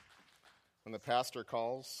When the pastor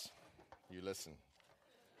calls, you listen.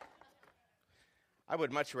 I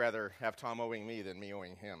would much rather have Tom owing me than me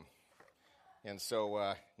owing him. And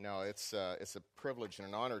so, no, it's a privilege and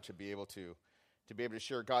an honor to be able to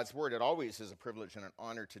share God's word. It always is a privilege and an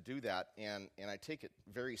honor to do that, and I take it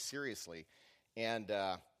very seriously. And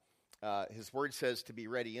his word says to be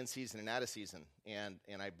ready in season and out of season, and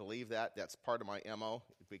I believe that. That's part of my MO,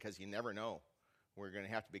 because you never know when we're going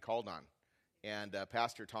to have to be called on. And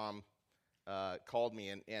Pastor Tom called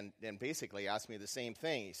me and basically asked me the same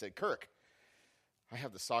thing. He said, Kirk, I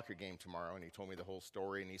have the soccer game tomorrow, and he told me the whole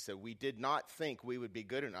story, and he said, we did not think we would be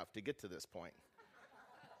good enough to get to this point.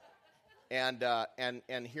 And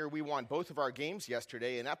here we won both of our games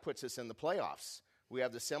yesterday, and that puts us in the playoffs. We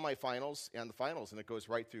have the semifinals and the finals, and it goes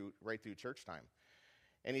right through church time.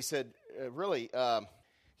 And he said,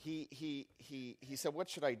 he said, what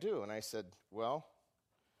should I do? And I said, well,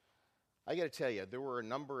 I got to tell you, there were a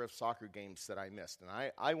number of soccer games that I missed, and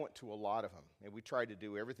I went to a lot of them, and we tried to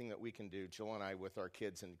do everything that we can do, Jill and I, with our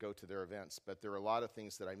kids and go to their events, but there were a lot of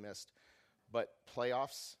things that I missed. But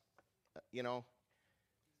playoffs,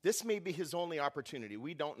 this may be his only opportunity.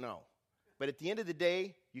 We don't know. But at the end of the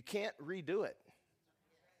day, you can't redo it.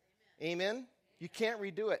 Amen? You can't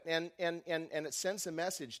redo it. And it sends a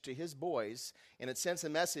message to his boys, and it sends a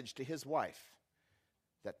message to his wife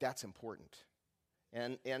that that's important.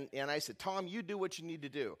 And I said, Tom, you do what you need to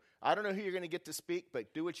do. I don't know who you're going to get to speak,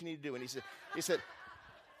 but do what you need to do. And he said,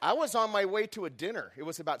 I was on my way to a dinner. It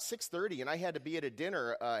was about 6:30, and I had to be at a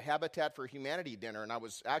dinner, Habitat for Humanity dinner, and I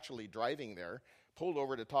was actually driving there, pulled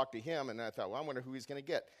over to talk to him, and I thought, well, I wonder who he's going to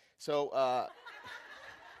get. So,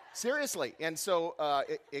 seriously. And so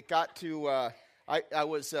it got to, I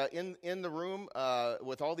was in the room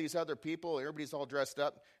with all these other people, and everybody's all dressed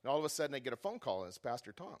up, and all of a sudden I get a phone call, and it's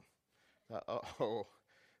Pastor Tom.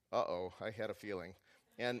 I had a feeling.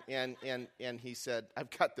 And he said, I've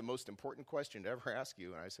got the most important question to ever ask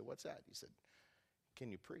you. And I said, what's that? He said, can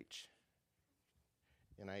you preach?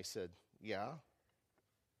 And I said, yeah.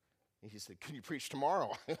 And he said, can you preach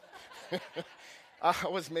tomorrow? I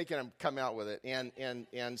was making him come out with it.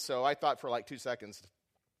 And so I thought for like 2 seconds.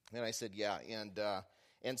 And I said, yeah.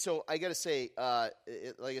 And so I got to say,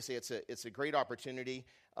 like I say, it's a great opportunity.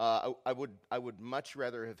 I would much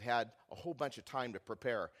rather have had a whole bunch of time to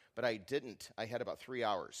prepare, but I didn't. I had about 3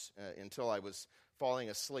 hours until I was falling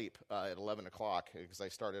asleep at 11 o'clock because I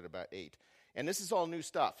started about 8. And this is all new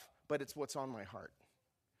stuff, but it's what's on my heart.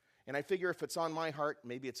 And I figure if it's on my heart,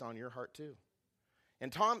 maybe it's on your heart too.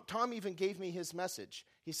 And Tom even gave me his message.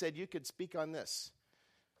 He said, you could speak on this.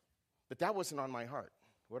 But that wasn't on my heart.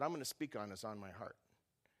 What I'm going to speak on is on my heart.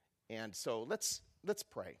 And so let's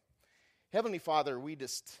pray. Heavenly Father, we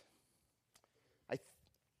just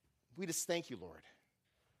thank you, Lord.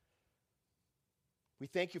 We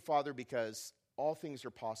thank you, Father, because all things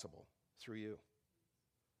are possible through you.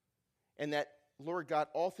 And that, Lord God,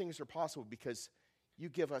 all things are possible because you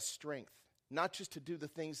give us strength, not just to do the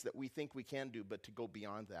things that we think we can do, but to go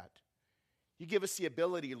beyond that. You give us the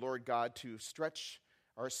ability, Lord God, to stretch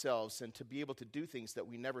ourselves and to be able to do things that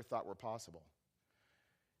we never thought were possible.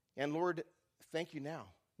 And Lord, thank you now.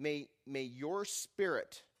 May your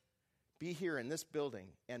spirit be here in this building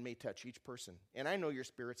and may touch each person. And I know your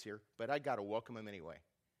spirit's here, but I got to welcome him anyway.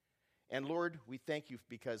 And Lord, we thank you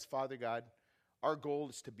because, Father God, our goal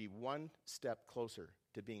is to be one step closer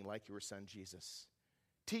to being like your son, Jesus.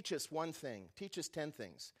 Teach us one thing. Teach us 10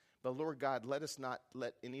 things. But Lord God, let us not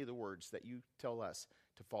let any of the words that you tell us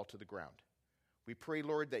to fall to the ground. We pray,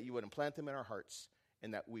 Lord, that you would implant them in our hearts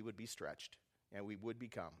and that we would be stretched and we would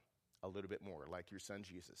become a little bit more like your son,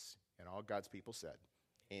 Jesus. And all God's people said,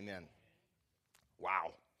 amen.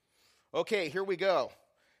 Wow. Okay, here we go.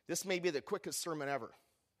 This may be the quickest sermon ever.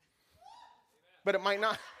 But it might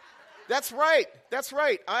not. That's right.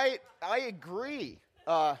 I agree.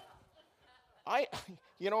 Mark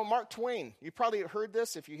Twain, you probably heard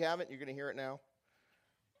this. If you haven't, you're going to hear it now.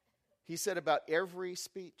 He said about every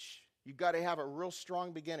speech, you've got to have a real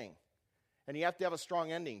strong beginning. And you have to have a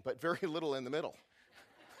strong ending, but very little in the middle.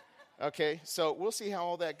 Okay, so we'll see how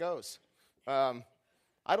all that goes.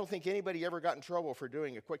 I don't think anybody ever got in trouble for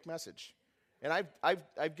doing a quick message. And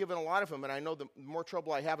I've given a lot of them, and I know the more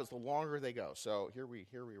trouble I have is the longer they go. So here we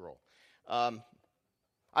roll.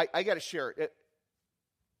 I got to share it.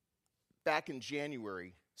 Back in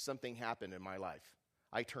January, something happened in my life.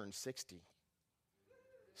 I turned 60.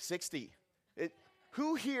 60.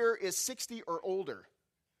 Who here is 60 or older?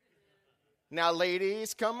 Now,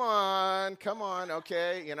 ladies, come on,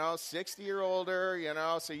 okay, 60 or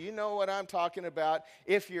older, so you know what I'm talking about.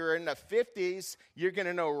 If you're in the 50s, you're going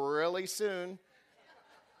to know really soon.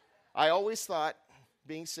 I always thought,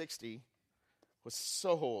 being 60, was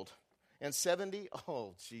so old. And 70,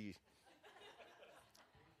 oh, gee.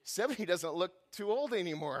 70 doesn't look too old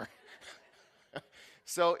anymore.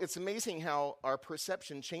 So it's amazing how our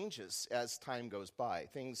perception changes as time goes by.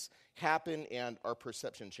 Things happen and our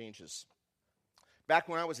perception changes. Back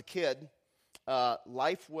when I was a kid,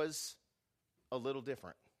 life was a little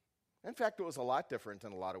different. In fact, it was a lot different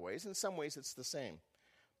in a lot of ways. In some ways, it's the same.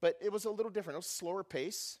 But it was a little different. It was a slower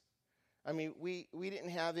pace. I mean, we didn't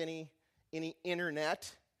have any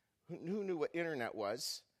internet. Who knew what internet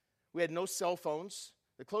was? We had no cell phones.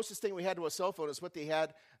 The closest thing we had to a cell phone is what they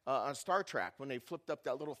had on Star Trek when they flipped up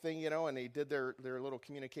that little thing, and they did their little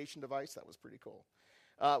communication device. That was pretty cool.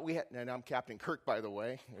 And I'm Captain Kirk, by the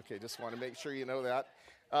way. Okay, just want to make sure you know that.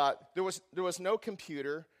 There was no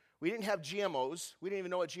computer. We didn't have GMOs. We didn't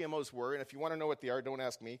even know what GMOs were. And if you want to know what they are, don't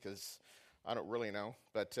ask me because I don't really know.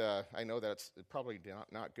 But I know that it's probably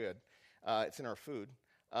not good. It's in our food.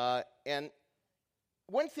 And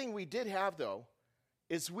one thing we did have, though,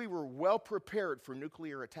 is we were well prepared for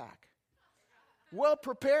nuclear attack. Well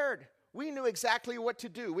prepared. We knew exactly what to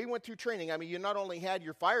do. We went through training. I mean, you not only had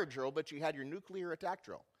your fire drill, but you had your nuclear attack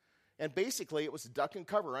drill. And basically, it was duck and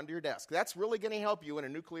cover under your desk. That's really going to help you in a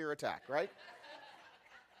nuclear attack, right?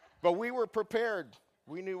 But we were prepared.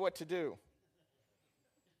 We knew what to do.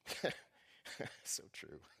 So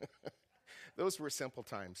true. Those were simple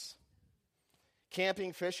times.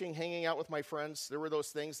 Camping, fishing, hanging out with my friends, there were those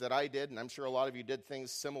things that I did, and I'm sure a lot of you did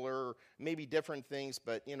things similar, maybe different things,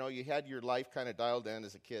 but, you had your life kind of dialed in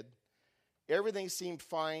as a kid. Everything seemed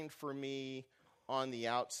fine for me on the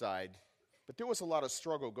outside, but there was a lot of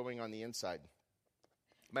struggle going on the inside.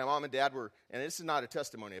 My mom and dad were, and this is not a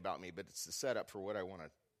testimony about me, but it's the setup for what I want to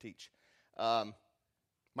teach.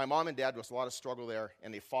 My mom and dad, was a lot of struggle there,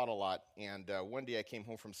 and they fought a lot, and one day I came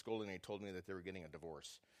home from school, and they told me that they were getting a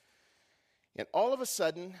divorce. And all of a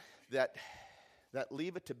sudden, that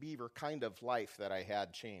Leave It to Beaver kind of life that I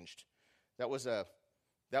had changed. That was a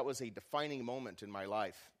defining moment in my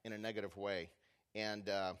life in a negative way, and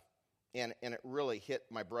it really hit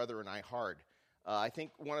my brother and I hard. I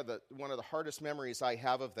think one of the hardest memories I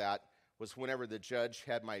have of that was whenever the judge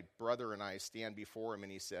had my brother and I stand before him,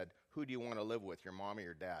 and he said, "Who do you want to live with, your mom or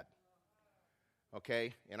your dad?"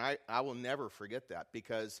 Okay, and I will never forget that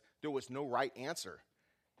because there was no right answer.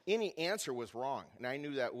 Any answer was wrong, and I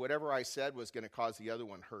knew that whatever I said was going to cause the other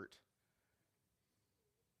one hurt.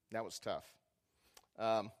 That was tough.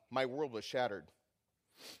 My world was shattered.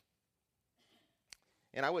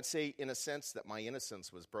 And I would say, in a sense, that my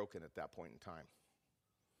innocence was broken at that point in time.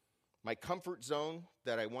 My comfort zone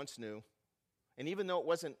that I once knew, and even though it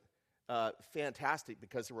wasn't fantastic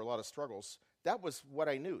because there were a lot of struggles, that was what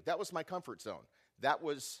I knew. That was my comfort zone. That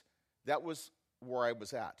was where I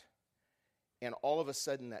was at. And all of a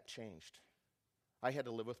sudden, that changed. I had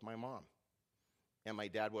to live with my mom, and my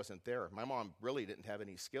dad wasn't there. My mom really didn't have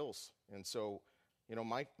any skills, and so,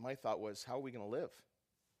 my thought was, how are we going to live?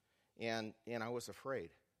 And I was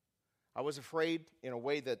afraid. I was afraid in a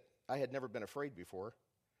way that I had never been afraid before.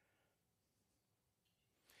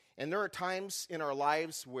 And there are times in our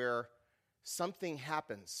lives where something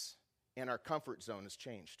happens, and our comfort zone is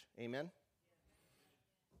changed. Amen?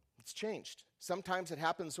 It's changed. Sometimes it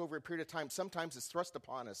happens over a period of time. Sometimes it's thrust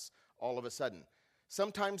upon us all of a sudden.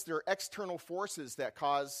 Sometimes there are external forces that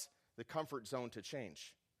cause the comfort zone to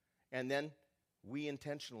change. And then we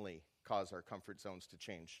intentionally cause our comfort zones to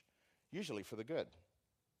change, usually for the good.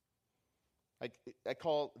 I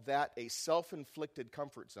call that a self-inflicted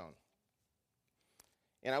comfort zone.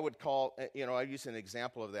 And I would call, I use an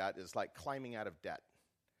example of that is like climbing out of debt.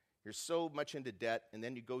 You're so much into debt, and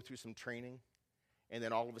then you go through some training, and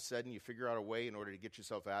then all of a sudden you figure out a way in order to get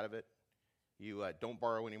yourself out of it. You don't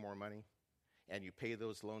borrow any more money, and you pay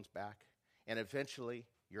those loans back, and eventually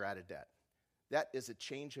you're out of debt. That is a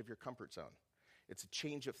change of your comfort zone. It's a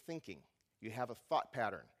change of thinking. You have a thought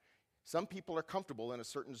pattern. Some people are comfortable in a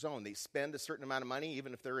certain zone. They spend a certain amount of money,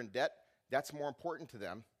 even if they're in debt. That's more important to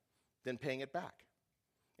them than paying it back.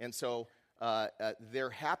 And so they're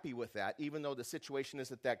happy with that, even though the situation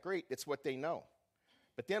isn't that great. It's what they know.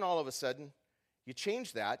 But then all of a sudden, you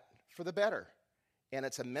change that for the better. And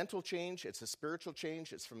it's a mental change. It's a spiritual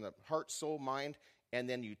change. It's from the heart, soul, mind. And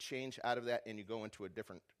then you change out of that and you go into a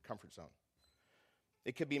different comfort zone.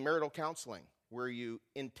 It could be marital counseling, where you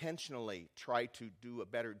intentionally try to do a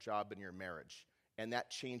better job in your marriage. And that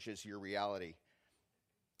changes your reality.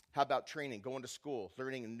 How about training, going to school,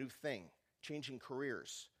 learning a new thing, changing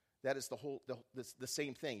careers? That is the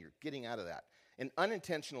same thing. You're getting out of that. An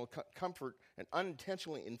unintentional comfort, an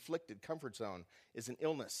unintentionally inflicted comfort zone is an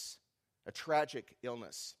illness, a tragic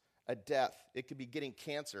illness, a death. It could be getting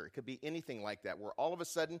cancer. It could be anything like that, where all of a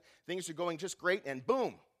sudden things are going just great and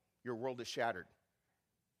boom, your world is shattered.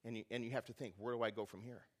 And you have to think, where do I go from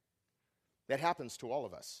here? That happens to all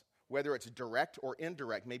of us, whether it's direct or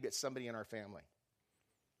indirect. Maybe it's somebody in our family.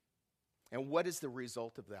 And what is the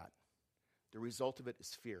result of that? The result of it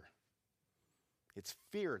is fear. It's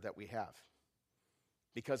fear that we have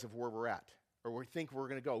because of where we're at, or we think we're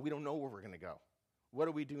going to go. We don't know where we're going to go. What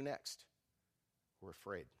do we do next? We're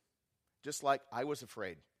afraid. Just like I was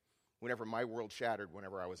afraid whenever my world shattered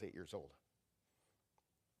whenever I was 8 years old.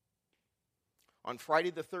 On Friday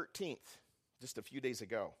the 13th, just a few days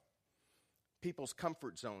ago, people's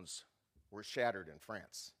comfort zones were shattered in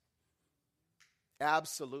France.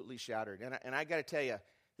 Absolutely shattered. And I got to tell you,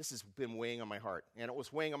 this has been weighing on my heart. And it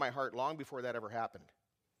was weighing on my heart long before that ever happened.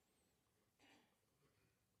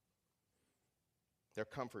 Their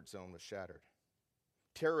comfort zone was shattered.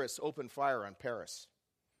 Terrorists opened fire on Paris,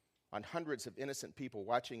 on hundreds of innocent people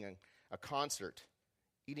watching a concert,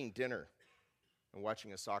 eating dinner, and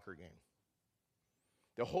watching a soccer game.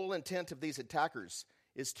 The whole intent of these attackers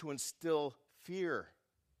is to instill fear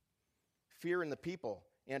in the people,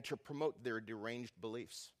 and to promote their deranged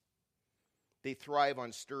beliefs. They thrive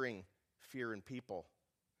on stirring fear in people.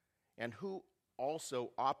 And who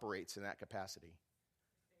also operates in that capacity?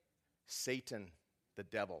 Satan, the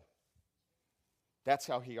devil. That's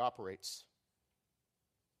how he operates.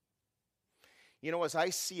 You know, as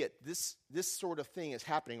I see it, this sort of thing is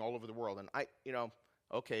happening all over the world. And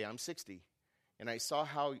I'm 60. And I saw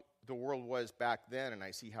how the world was back then, and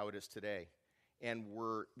I see how it is today. And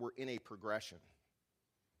we're in a progression.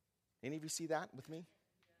 Any of you see that with me?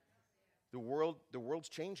 The world's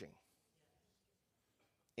changing.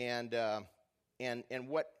 And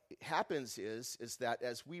what happens is that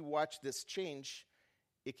as we watch this change,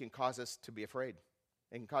 it can cause us to be afraid.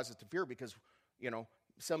 It can cause us to fear because,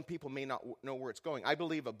 some people may not know where it's going. I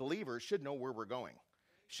believe a believer should know where we're going,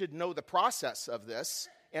 should know the process of this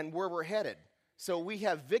and where we're headed. So we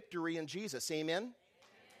have victory in Jesus. Amen?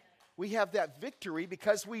 We have that victory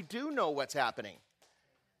because we do know what's happening.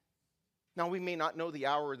 Now, we may not know the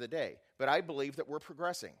hour or the day, but I believe that we're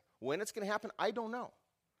progressing. When it's going to happen, I don't know.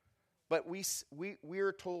 But we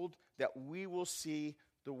are told that we will see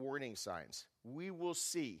the warning signs. We will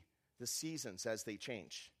see the seasons as they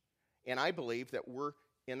change. And I believe that we're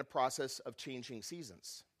in the process of changing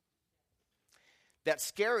seasons. That's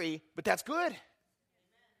scary, but that's good.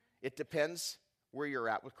 It depends where you're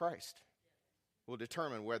at with Christ. Will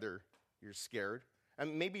determine whether you're scared.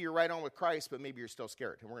 And maybe you're right on with Christ, but maybe you're still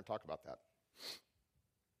scared. And we're going to talk about that.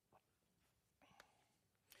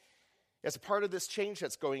 As a part of this change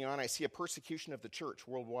that's going on, I see a persecution of the church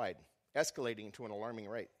worldwide, escalating to an alarming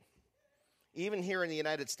rate. Even here in the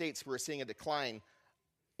United States, we're seeing a decline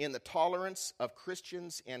in the tolerance of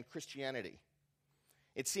Christians and Christianity.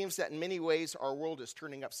 It seems that in many ways, our world is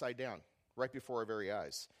turning upside down right before our very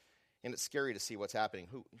eyes. And it's scary to see what's happening.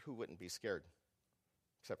 Who wouldn't be scared?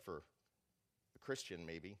 Except for a Christian,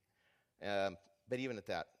 maybe. But even at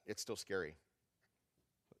that, it's still scary.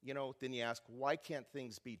 Then you ask, why can't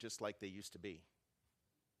things be just like they used to be?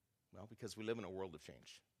 Well, because we live in a world of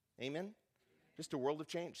change. Amen? Just a world of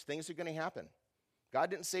change. Things are going to happen. God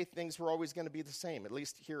didn't say things were always going to be the same, at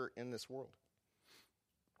least here in this world.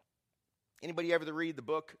 Anybody ever read the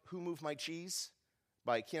book, Who Moved My Cheese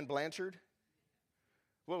by Ken Blanchard?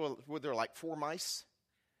 Well, were there like 4 mice?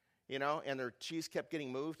 And their cheese kept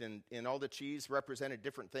getting moved, and all the cheese represented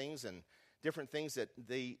different things, and different things that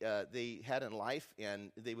they had in life,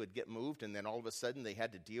 and they would get moved, and then all of a sudden they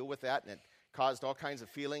had to deal with that, and it caused all kinds of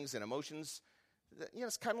feelings and emotions.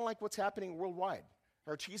 It's kind of like what's happening worldwide.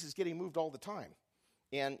 Our cheese is getting moved all the time.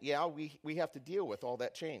 And we have to deal with all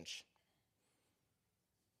that change.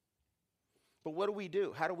 But what do we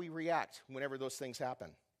do? How do we react whenever those things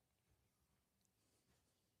happen?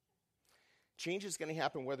 Change is going to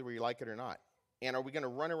happen whether we like it or not. And are we going to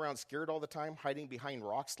run around scared all the time, hiding behind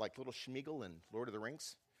rocks like little Schmeagol in Lord of the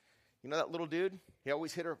Rings? You know that little dude? He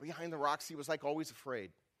always hid behind the rocks. He was like always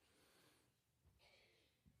afraid.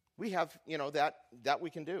 We have, that we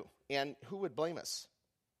can do. And who would blame us?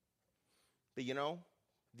 But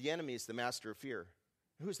the enemy is the master of fear.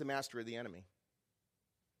 Who's the master of the enemy?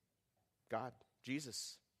 God,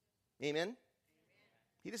 Jesus. Amen?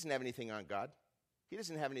 He doesn't have anything on God. He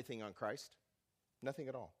doesn't have anything on Christ. Nothing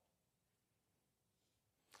at all.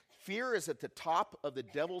 Fear is at the top of the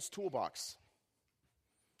devil's toolbox,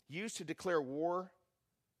 used to declare war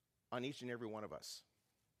on each and every one of us.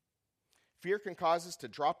 Fear can cause us to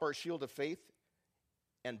drop our shield of faith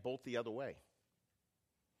and bolt the other way.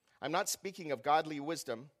 I'm not speaking of godly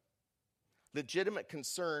wisdom, legitimate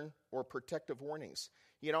concern, or protective warnings.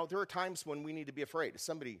 You know, there are times when we need to be afraid.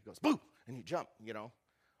 Somebody goes, boo, and you jump, you know.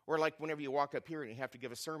 Or like whenever you walk up here and you have to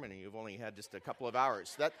give a sermon and you've only had just a couple of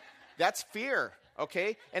hours. That's fear,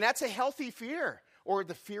 okay? And that's a healthy fear. Or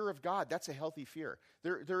the fear of God, that's a healthy fear.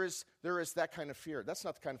 There is that kind of fear. That's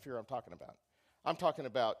not the kind of fear I'm talking about. I'm talking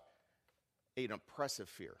about an oppressive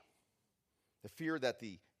fear. The fear that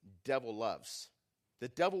the devil loves. The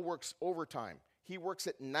devil works overtime. He works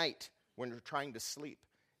at night when you're trying to sleep.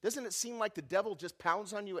 Doesn't it seem like the devil just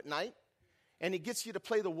pounds on you at night? And he gets you to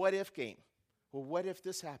play the what if game. Well, what if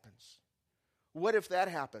this happens? What if that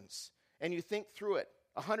happens? And you think through it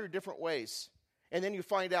 100 different ways. And then you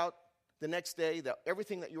find out the next day that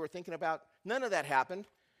everything that you were thinking about, none of that happened.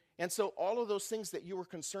 And so all of those things that you were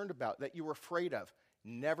concerned about, that you were afraid of,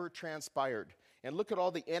 never transpired. And look at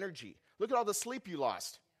all the energy. Look at all the sleep you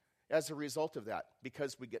lost as a result of that,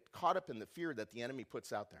 because we get caught up in the fear that the enemy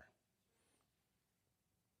puts out there.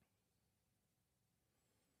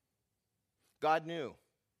 God knew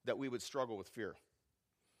that we would struggle with fear.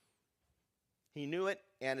 He knew it,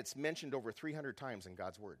 and it's mentioned over 300 times in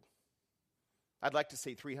God's Word. I'd like to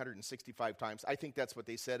say 365 times. I think that's what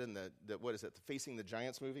they said in the Facing the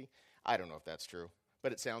Giants movie. I don't know if that's true,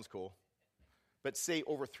 but it sounds cool. But say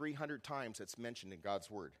over 300 times it's mentioned in God's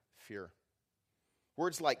Word, fear.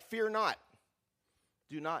 Words like, fear not.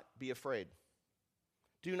 Do not be afraid.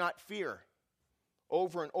 Do not fear.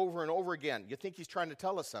 Over and over and over again. You think he's trying to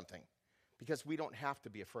tell us something, because we don't have to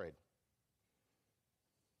be afraid.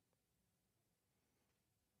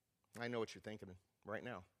 I know what you're thinking right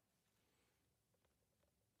now.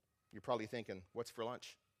 You're probably thinking, what's for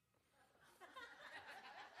lunch?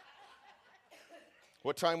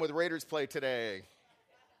 What time will the Raiders play today?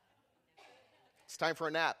 It's time for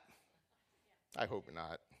a nap. I hope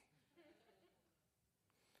not.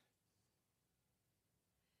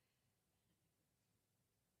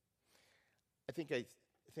 I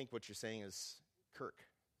think what you're saying is, Kirk,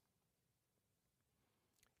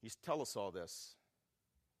 you tell us all this,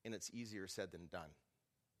 and it's easier said than done.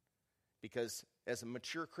 Because as a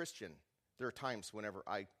mature Christian, there are times whenever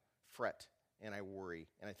I fret and I worry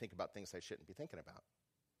and I think about things I shouldn't be thinking about.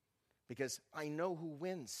 Because I know who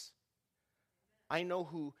wins. I know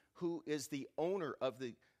who is the owner of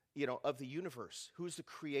the universe, who's the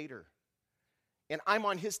creator. And I'm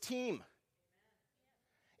on his team.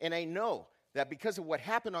 And I know that because of what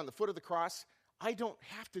happened on the foot of the cross, I don't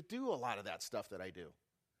have to do a lot of that stuff that I do.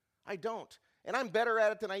 I don't. And I'm better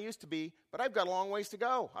at it than I used to be, but I've got a long ways to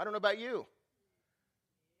go. I don't know about you.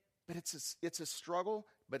 But it's a struggle,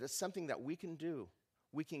 but it's something that we can do.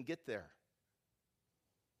 We can get there.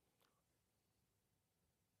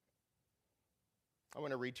 I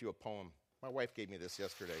want to read you a poem. My wife gave me this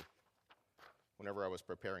yesterday whenever I was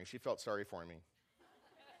preparing. She felt sorry for me.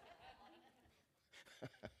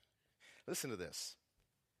 Listen to this.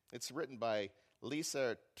 It's written by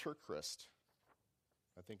Lisa Turchrist.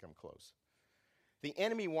 I think I'm close. The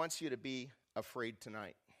enemy wants you to be afraid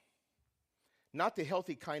tonight. Not the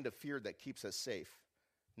healthy kind of fear that keeps us safe.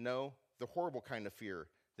 No, the horrible kind of fear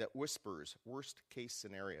that whispers worst-case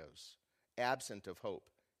scenarios, absent of hope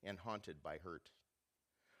and haunted by hurt.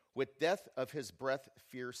 With death of his breath,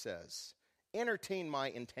 fear says, entertain my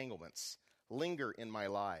entanglements, linger in my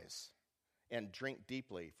lies, and drink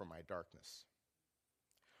deeply from my darkness.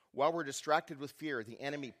 While we're distracted with fear, the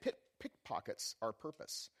enemy pickpockets our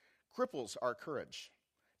purpose, cripples our courage,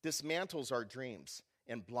 dismantles our dreams,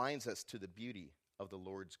 and blinds us to the beauty of the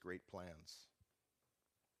Lord's great plans.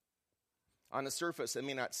 On the surface, it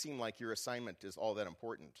may not seem like your assignment is all that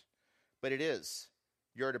important, but it is.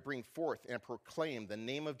 You are to bring forth and proclaim the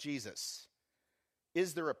name of Jesus.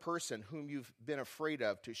 Is there a person whom you've been afraid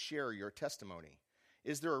of to share your testimony?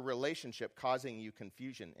 Is there a relationship causing you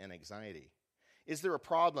confusion and anxiety? Is there a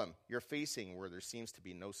problem you're facing where there seems to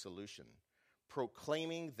be no solution?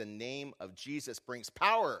 Proclaiming the name of Jesus brings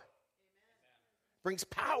power. Amen. Brings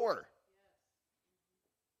power. Yes.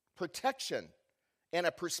 Protection and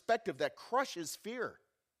a perspective that crushes fear.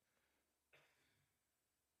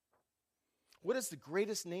 What is the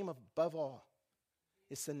greatest name above all?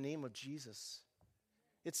 It's the name of Jesus.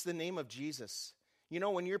 It's the name of Jesus. You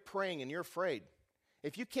know, when you're praying and you're afraid,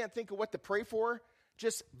 if you can't think of what to pray for,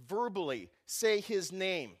 just verbally say his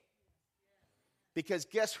name. Because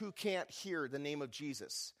guess who can't hear the name of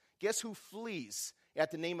Jesus? Guess who flees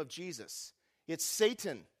at the name of Jesus? It's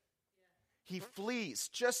Satan. He flees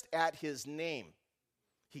just at his name.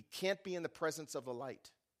 He can't be in the presence of the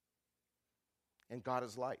light. And God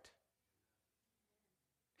is light.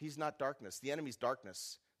 He's not darkness. The enemy's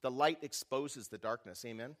darkness. The light exposes the darkness.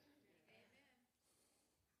 Amen?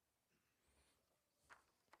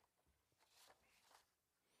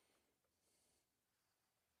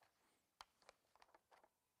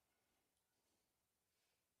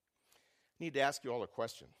 Need to ask you all a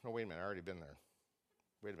question. Oh, wait a minute, I already been there.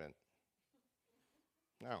 Wait a minute.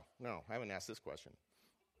 No, I haven't asked this question.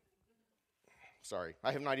 Sorry,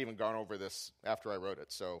 I have not even gone over this after I wrote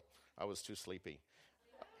it, so I was too sleepy.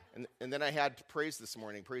 And then I had praise this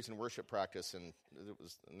morning, praise and worship practice, and it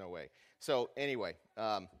was no way. So anyway,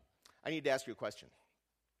 I need to ask you a question.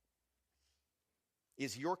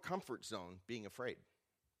 Is your comfort zone being afraid?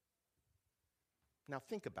 Now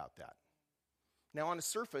think about that. Now on the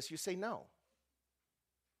surface, you say no.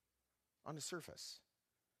 On the surface.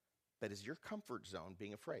 But is your comfort zone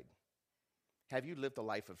being afraid? Have you lived a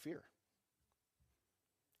life of fear?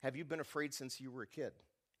 Have you been afraid since you were a kid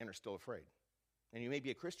and are still afraid? And you may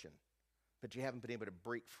be a Christian, but you haven't been able to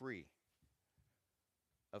break free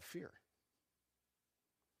of fear.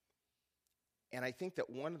 And I think that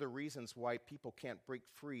one of the reasons why people can't break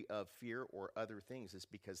free of fear or other things is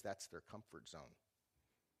because that's their comfort zone.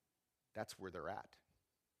 That's where they're at.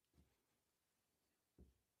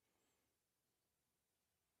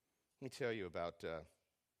 Let me tell you about the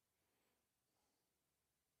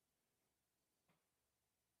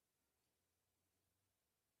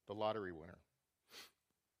lottery winner.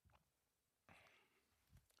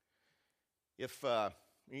 If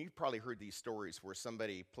you've probably heard these stories where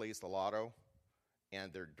somebody plays the lotto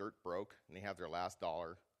and they're dirt broke and they have their last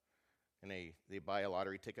dollar and they buy a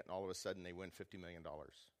lottery ticket and all of a sudden they win $50 million.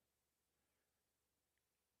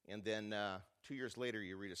 And then 2 years later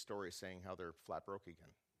you read a story saying how they're flat broke again.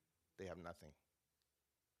 They have nothing.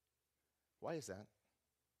 Why is that?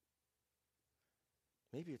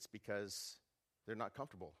 Maybe it's because they're not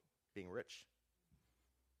comfortable being rich.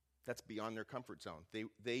 That's beyond their comfort zone.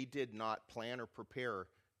 They did not plan or prepare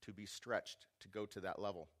to be stretched to go to that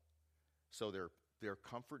level. So their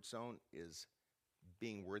comfort zone is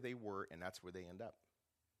being where they were, and that's where they end up.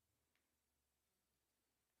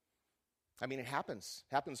 I mean, it happens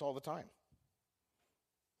all the time.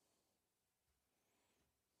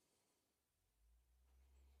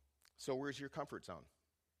 So where's your comfort zone?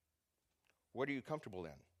 What are you comfortable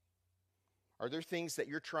in? Are there things that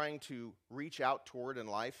you're trying to reach out toward in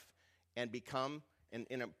life and become and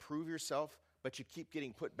improve yourself, but you keep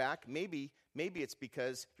getting put back? Maybe it's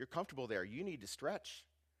because you're comfortable there. You need to stretch.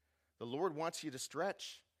 The Lord wants you to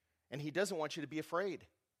stretch, and He doesn't want you to be afraid.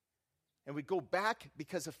 And we go back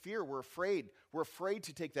because of fear. We're afraid. We're afraid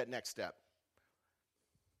to take that next step.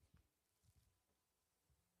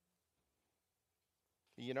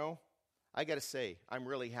 You know, I got to say, I'm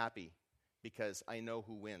really happy because I know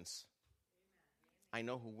who wins. I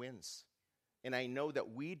know who wins. And I know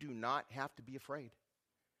that we do not have to be afraid.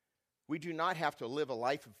 We do not have to live a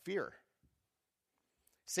life of fear.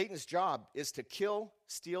 Satan's job is to kill,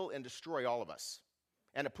 steal, and destroy all of us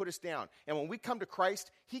and to put us down. And when we come to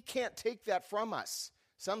Christ, He can't take that from us.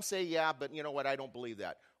 Some say, yeah, but you know what? I don't believe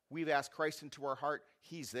that. We've asked Christ into our heart.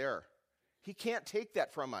 He's there. He can't take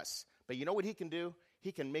that from us. But you know what He can do?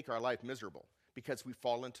 He can make our life miserable because we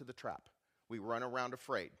fall into the trap. We run around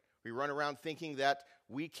afraid. We run around thinking that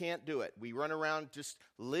we can't do it. We run around just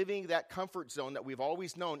living that comfort zone that we've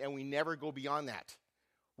always known, and we never go beyond that.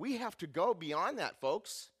 We have to go beyond that,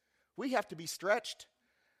 folks. We have to be stretched.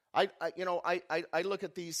 I look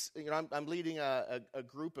at these, I'm leading a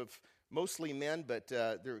group of mostly men, but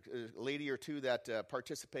there's a lady or two that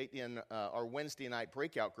participate in our Wednesday night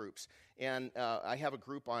breakout groups. And I have a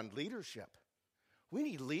group on leadership. We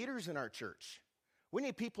need leaders in our church. We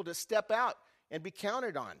need people to step out and be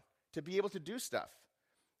counted on to be able to do stuff.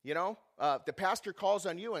 The pastor calls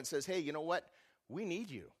on you and says, hey, you know what? We need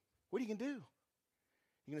you. What are you going to do?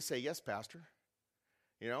 You're going to say, yes, pastor.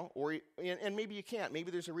 And maybe you can't. Maybe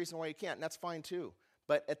there's a reason why you can't, and that's fine too.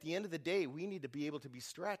 But at the end of the day, we need to be able to be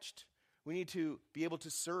stretched. We need to be able to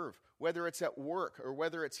serve, whether it's at work or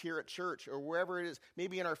whether it's here at church or wherever it is,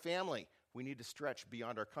 maybe in our family. We need to stretch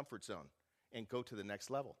beyond our comfort zone and go to the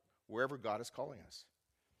next level, wherever God is calling us.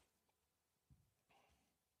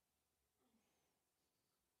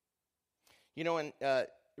 And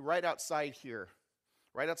right outside here,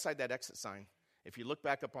 right outside that exit sign, if you look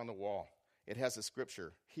back up on the wall, it has a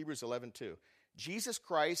scripture, Hebrews 11:2. Jesus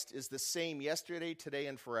Christ is the same yesterday, today,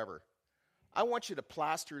 and forever. I want you to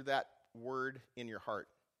plaster that word in your heart.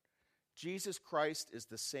 Jesus Christ is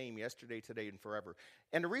the same yesterday, today, and forever.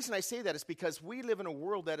 And the reason I say that is because we live in a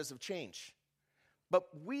world that is of change. But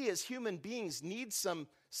we as human beings need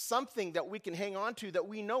something that we can hang on to that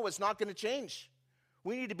we know is not going to change.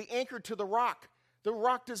 We need to be anchored to the rock. The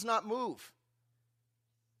rock does not move.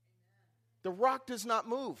 The rock does not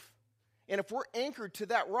move. And if we're anchored to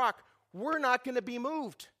that rock, we're not going to be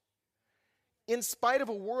moved. In spite of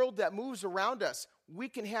a world that moves around us, we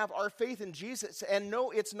can have our faith in Jesus and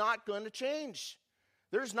know it's not going to change.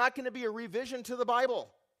 There's not going to be a revision to the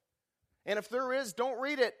Bible. And if there is, don't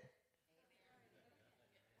read it.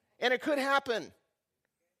 And it could happen.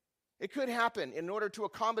 It could happen in order to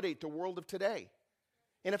accommodate the world of today.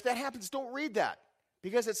 And if that happens, don't read that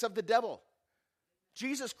because it's of the devil.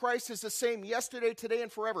 Jesus Christ is the same yesterday, today,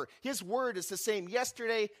 and forever. His word is the same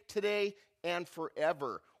yesterday, today, and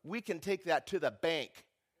forever. We can take that to the bank.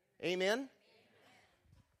 Amen?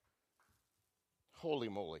 Holy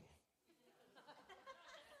moly.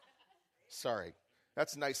 Sorry.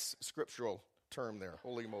 That's a nice scriptural term there.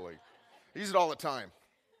 Holy moly. I use it all the time.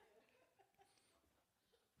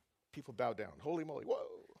 People bow down. Holy moly. Whoa.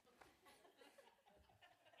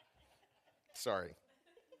 Sorry.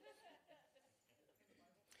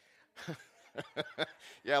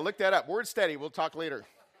 Yeah, look that up. Word study. We'll talk later.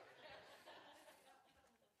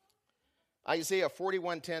 Isaiah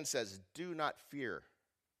 41:10 says, "Do not fear,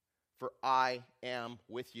 for I am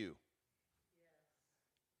with you."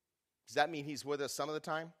 Does that mean he's with us some of the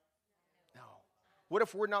time? No. What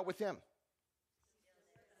if we're not with him?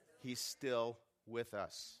 He's still with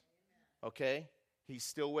us. Okay? He's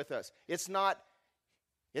still with us. It's not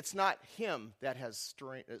him that has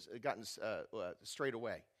gotten strayed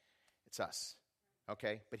away. It's us.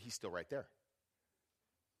 Okay? But he's still right there.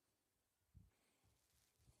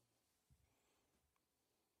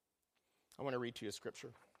 I want to read to you a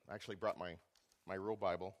scripture. I actually brought my real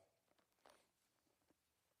Bible.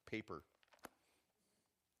 Paper.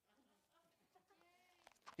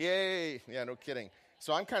 Yay! Yeah, no kidding.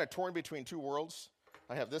 So I'm kind of torn between two worlds.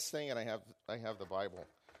 I have this thing and I have the Bible.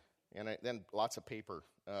 And then lots of paper.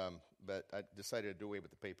 But I decided to do away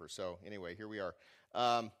with the paper. So anyway, here we are.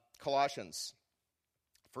 Colossians,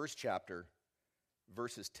 first chapter,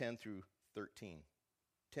 verses 10 through 13.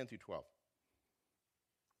 10 through 12.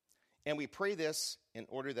 "And we pray this in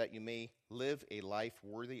order that you may live a life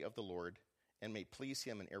worthy of the Lord and may please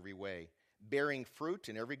him in every way, bearing fruit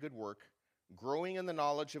in every good work, growing in the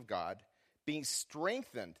knowledge of God, being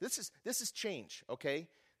strengthened." This is change, okay?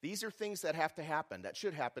 These are things that have to happen, that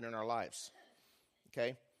should happen in our lives,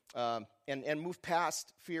 okay? And move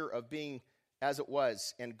past fear of being as it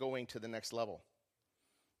was and going to the next level.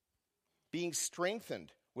 "Being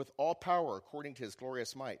strengthened with all power according to his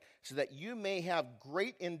glorious might, so that you may have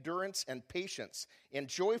great endurance and patience, and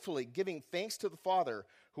joyfully giving thanks to the Father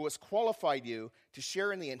who has qualified you to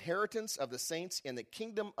share in the inheritance of the saints in the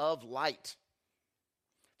kingdom of light.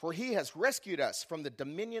 For he has rescued us from the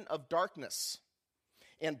dominion of darkness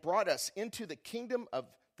and brought us into the kingdom of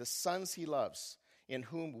the sons he loves, in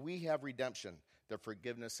whom we have redemption, the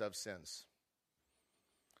forgiveness of sins."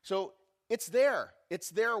 So it's there. It's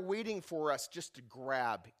there waiting for us just to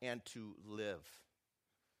grab and to live.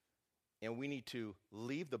 And we need to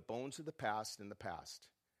leave the bones of the past in the past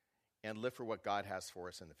and live for what God has for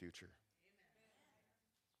us in the future.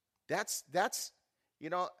 That's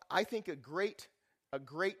I think a great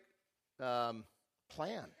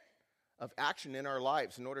plan of action in our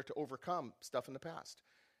lives in order to overcome stuff in the past.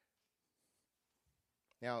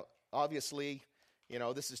 Now, obviously,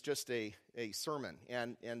 this is just a sermon,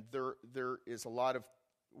 and there is a lot of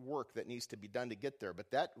work that needs to be done to get there, but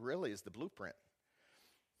that really is the blueprint.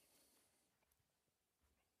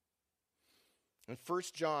 In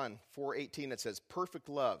 1 John 4:18, it says, "Perfect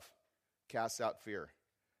love casts out fear."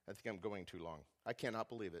 I think I'm going too long. I cannot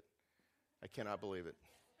believe it. I cannot believe it.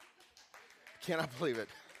 Cannot believe it.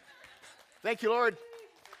 Thank you, Lord.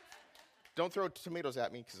 Don't throw tomatoes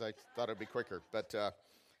at me because I thought it'd be quicker. But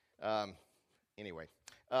anyway,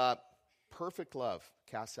 perfect love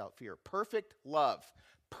casts out fear. Perfect love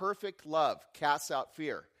casts out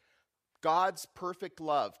fear. God's perfect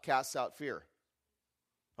love casts out fear.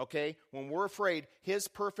 Okay? When we're afraid, his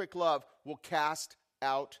perfect love will cast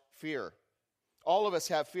out fear. All of us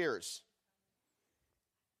have fears.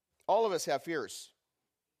 All of us have fears.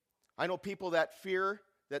 I know people that fear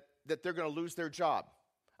that they're going to lose their job.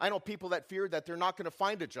 I know people that fear that they're not going to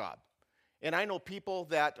find a job. And I know people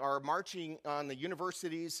that are marching on the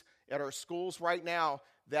universities at our schools right now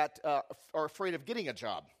that are afraid of getting a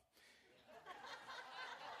job.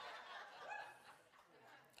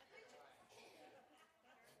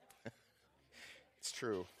 It's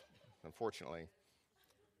true, unfortunately.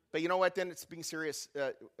 But you know what, then it's being serious.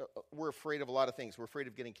 We're afraid of a lot of things. We're afraid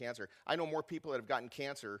of getting cancer. I know more people that have gotten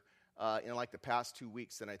cancer in like the past 2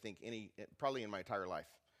 weeks than I think probably in my entire life.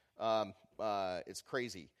 It's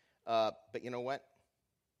crazy. But you know what?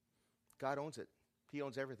 God owns it. He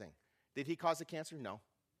owns everything. Did he cause the cancer? No.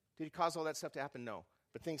 Did he cause all that stuff to happen? No.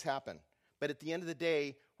 But things happen. But at the end of the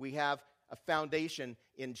day, we have a foundation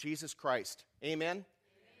in Jesus Christ. Amen? Amen.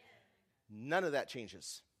 None of that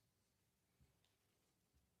changes.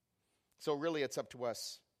 So really, it's up to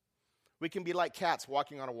us. We can be like cats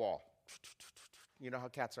walking on a wall. You know how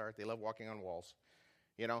cats are. They love walking on walls.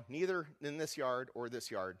 You know, neither in this yard or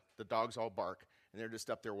this yard, the dogs all bark, and they're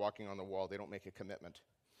just up there walking on the wall. They don't make a commitment.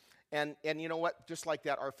 And you know what? Just like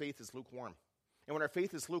that, our faith is lukewarm. And when our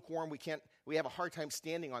faith is lukewarm, we have a hard time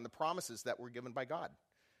standing on the promises that were given by God.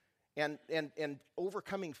 And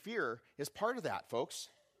overcoming fear is part of that, folks.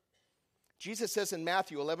 Jesus says in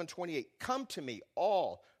Matthew 11:28, "Come to me,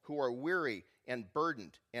 all who are weary and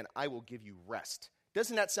burdened, and I will give you rest."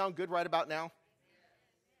 Doesn't that sound good right about now?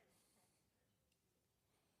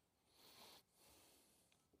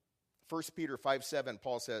 First Peter 5:7,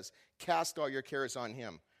 Paul says, "Cast all your cares on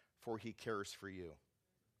him, for he cares for you."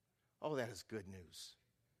 Oh, that is good news.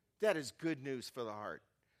 That is good news for the heart.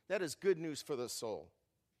 That is good news for the soul.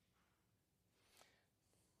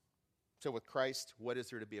 So with Christ, what is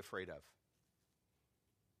there to be afraid of?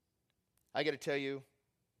 I got to tell you,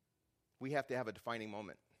 we have to have a defining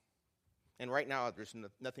moment. And right now, there's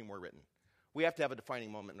nothing more written. We have to have a defining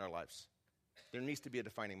moment in our lives. There needs to be a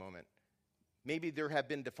defining moment. Maybe there have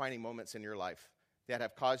been defining moments in your life that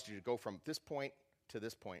have caused you to go from this point to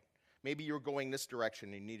this point. Maybe you were going this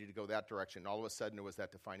direction and you needed to go that direction. All of a sudden, it was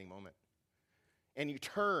that defining moment. And you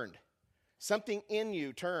turned. Something in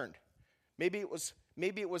you turned. Maybe it was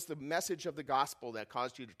the message of the gospel that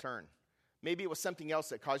caused you to turn. Maybe it was something else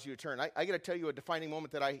that caused you to turn. I got to tell you a defining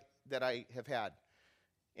moment that I have had.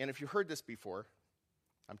 And if you heard this before,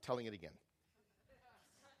 I'm telling it again.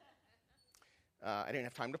 I didn't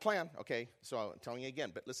have time to plan, okay? So I'm telling you again,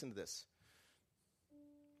 but listen to this.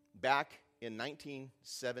 Back in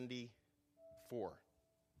 1974,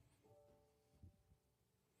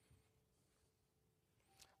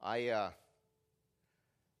 I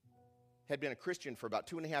had been a Christian for about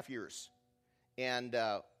 2.5 years and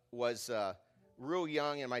was real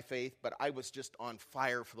young in my faith, but I was just on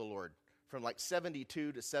fire for the Lord. From like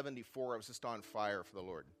 72 to 74, I was just on fire for the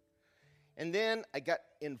Lord. And then I got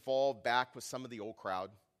involved back with some of the old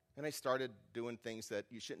crowd, and I started doing things that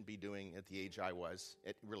you shouldn't be doing at the age I was,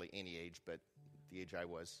 at really any age, but the age I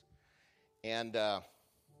was. And I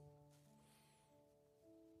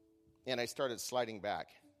started sliding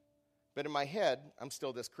back. But in my head, I'm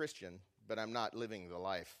still this Christian, but I'm not living the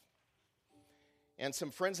life. And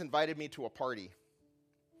some friends invited me to a party.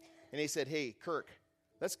 And they said, "Hey, Kirk,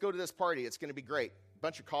 let's go to this party. It's going to be great. A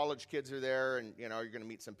bunch of college kids are there, and you're going to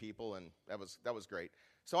meet some people," and that was great.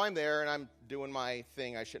 So I'm there, and I'm doing my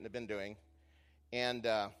thing I shouldn't have been doing. And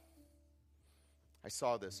I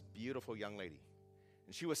saw this beautiful young lady.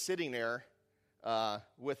 And she was sitting there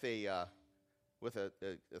with a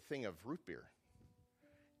thing of root beer.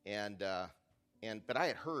 But I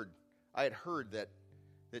had heard that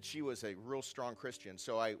she was a real strong Christian.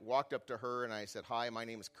 So I walked up to her and I said, "Hi, my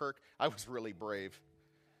name is Kirk." I was really brave,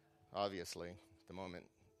 obviously, at the moment,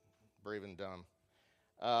 brave and dumb.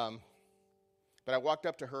 But I walked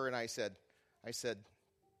up to her and I said,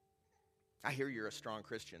 "I hear you're a strong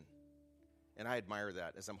Christian." And I admire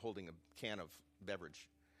that as I'm holding a can of beverage.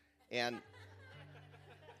 And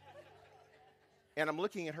I'm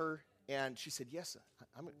looking at her, and she said, "Yes,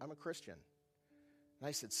 I'm a Christian." And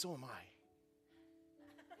I said, "So am I."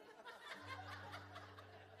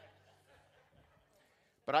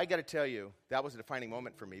 But I got to tell you, that was a defining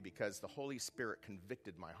moment for me because the Holy Spirit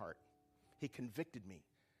convicted my heart. He convicted me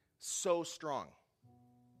so strong.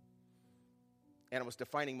 And it was a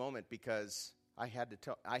defining moment because I had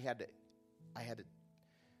to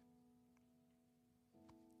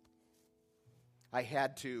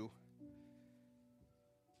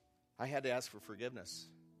ask for forgiveness.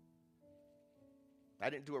 I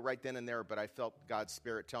didn't do it right then and there, but I felt God's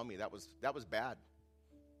Spirit tell me that was bad.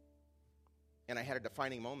 And I had a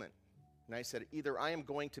defining moment. And I said, either I am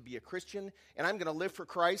going to be a Christian, and I'm going to live for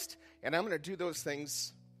Christ, and I'm going to do those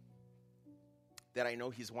things that I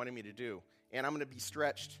know He's wanting me to do. And I'm going to be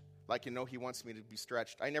stretched like He wants me to be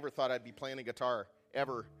stretched. I never thought I'd be playing a guitar,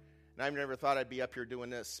 ever. And I never thought I'd be up here doing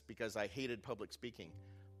this because I hated public speaking.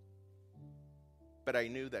 But I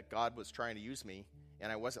knew that God was trying to use me, and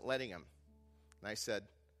I wasn't letting Him. And I said,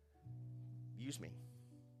 "Use me."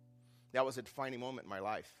 That was a defining moment in my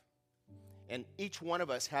life. And each one of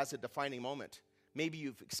us has a defining moment. Maybe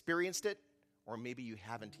you've experienced it, or maybe you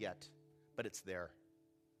haven't yet, but it's there.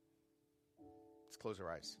 Let's close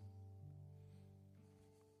our eyes.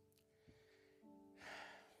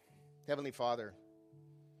 Heavenly Father,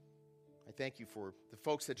 I thank You for the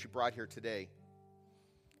folks that You brought here today.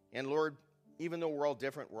 And Lord, even though we're all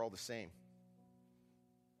different, we're all the same.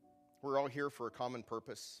 We're all here for a common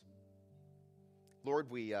purpose. Lord,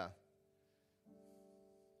 we all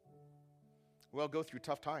go through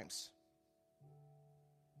tough times.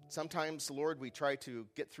 Sometimes, Lord, we try to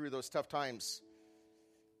get through those tough times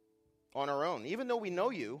on our own. Even though we know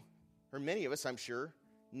you, or many of us, I'm sure,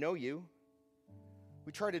 know you,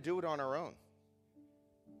 we try to do it on our own.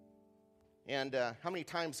 And how many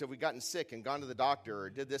times have we gotten sick and gone to the doctor or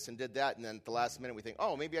did this and did that, and then at the last minute we think,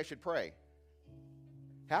 oh, maybe I should pray.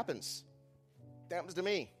 Happens. It happens to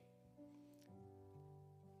me.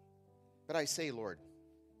 But I say, Lord,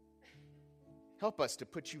 help us to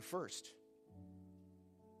put you first.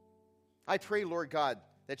 I pray, Lord God,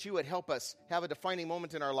 that you would help us have a defining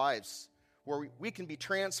moment in our lives where we can be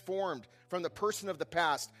transformed from the person of the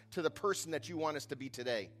past to the person that you want us to be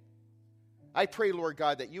today. I pray, Lord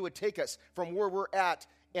God, that you would take us from where we're at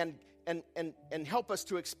and help us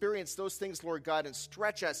to experience those things, Lord God, and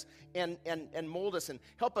stretch us and mold us and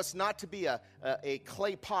help us not to be a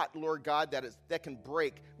clay pot, Lord God, that can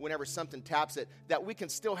break whenever something taps it, that we can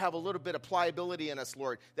still have a little bit of pliability in us,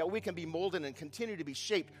 Lord, that we can be molded and continue to be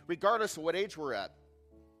shaped regardless of what age we're at.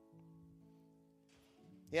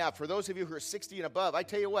 Yeah, for those of you who are 60 and above, I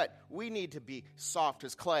tell you what, we need to be soft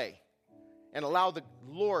as clay and allow the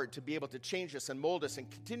Lord to be able to change us and mold us and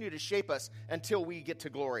continue to shape us until we get to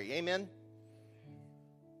glory. Amen?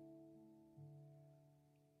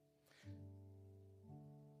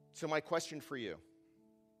 So my question for you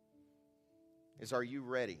is, are you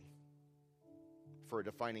ready for a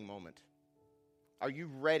defining moment? Are you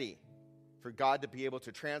ready for God to be able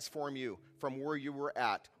to transform you from where you were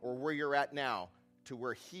at or where you're at now to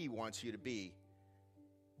where He wants you to be?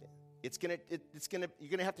 You're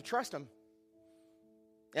gonna have to trust Him.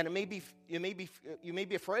 And you may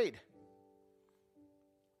be afraid.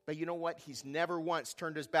 But you know what? He's never once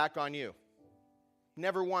turned his back on you.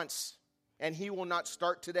 Never once. And he will not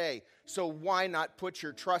start today. So why not put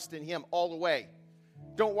your trust in him all the way?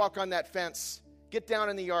 Don't walk on that fence. Get down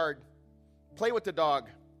in the yard. Play with the dog.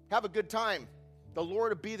 Have a good time. The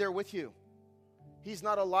Lord will be there with you. He's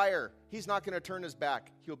not a liar. He's not going to turn his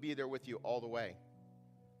back. He'll be there with you all the way.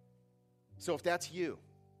 So if that's you,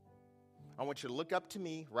 I want you to look up to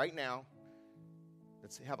me right now.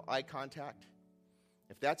 Let's have eye contact.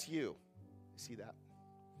 If that's you, I see that.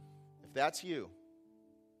 If that's you,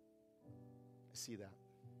 I see that.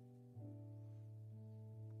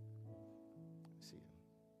 I see you.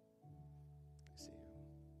 I see you.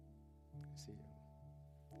 I see you.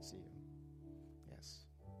 I see you. Yes.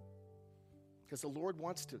 Because the Lord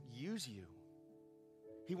wants to use you.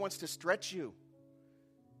 He wants to stretch you.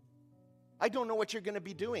 I don't know what you're going to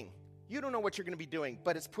be doing. You don't know what you're going to be doing,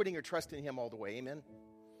 but it's putting your trust in him all the way. Amen.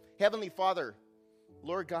 Heavenly Father,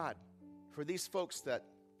 Lord God, for these folks that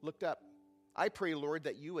looked up, I pray, Lord,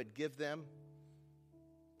 that you would give them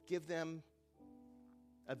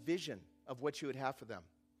a vision of what you would have for them.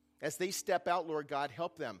 As they step out, Lord God,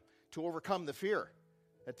 help them to overcome the fear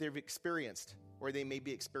that they've experienced or they may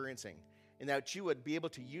be experiencing. And that you would be able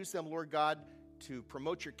to use them, Lord God, to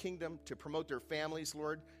promote your kingdom, to promote their families,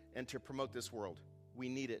 Lord, and to promote this world. We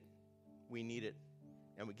need it. We need it.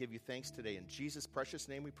 And we give you thanks today. In Jesus' precious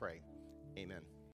name we pray. Amen.